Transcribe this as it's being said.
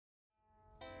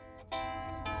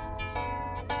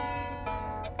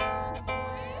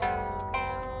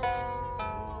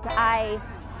I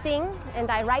sing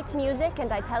and I write music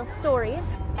and I tell stories.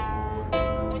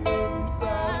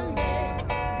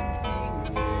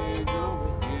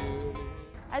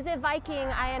 As a Viking,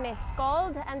 I am a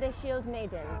skald and a shield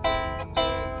maiden.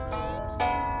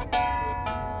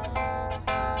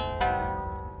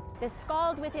 The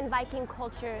skald within Viking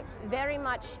culture very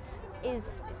much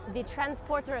is the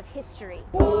transporter of history.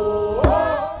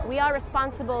 We are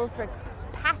responsible for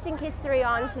passing history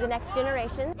on to the next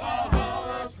generation.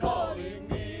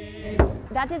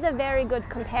 That is a very good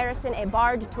comparison. A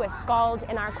bard to a skald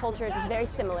in our culture is very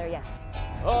similar, yes.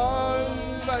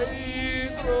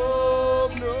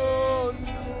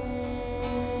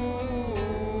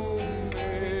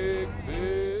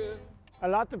 A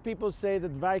lot of people say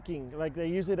that Viking, like they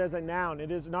use it as a noun.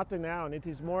 It is not a noun, it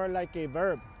is more like a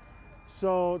verb.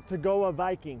 So, to go a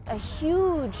Viking. A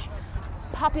huge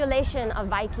population of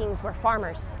Vikings were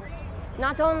farmers.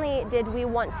 Not only did we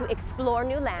want to explore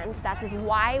new land, that is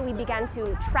why we began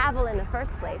to travel in the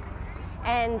first place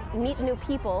and meet new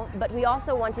people, but we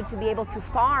also wanted to be able to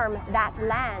farm that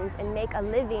land and make a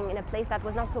living in a place that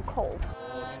was not so cold.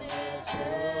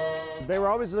 They were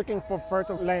always looking for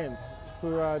fertile land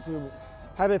to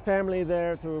have a family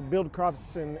there, to build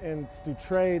crops and to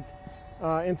trade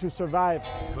and to survive.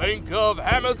 Clink of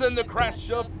hammers and the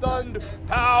crash of thunder,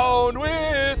 pound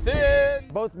within.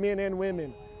 Both men and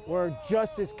women were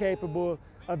just as capable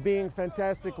of being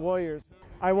fantastic warriors.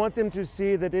 I want them to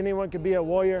see that anyone can be a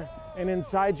warrior, and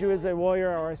inside you is a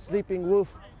warrior or a sleeping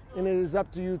wolf, and it is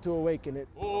up to you to awaken it.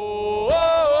 Oh,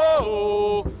 oh,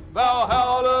 oh,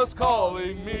 Valhalla's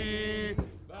calling me.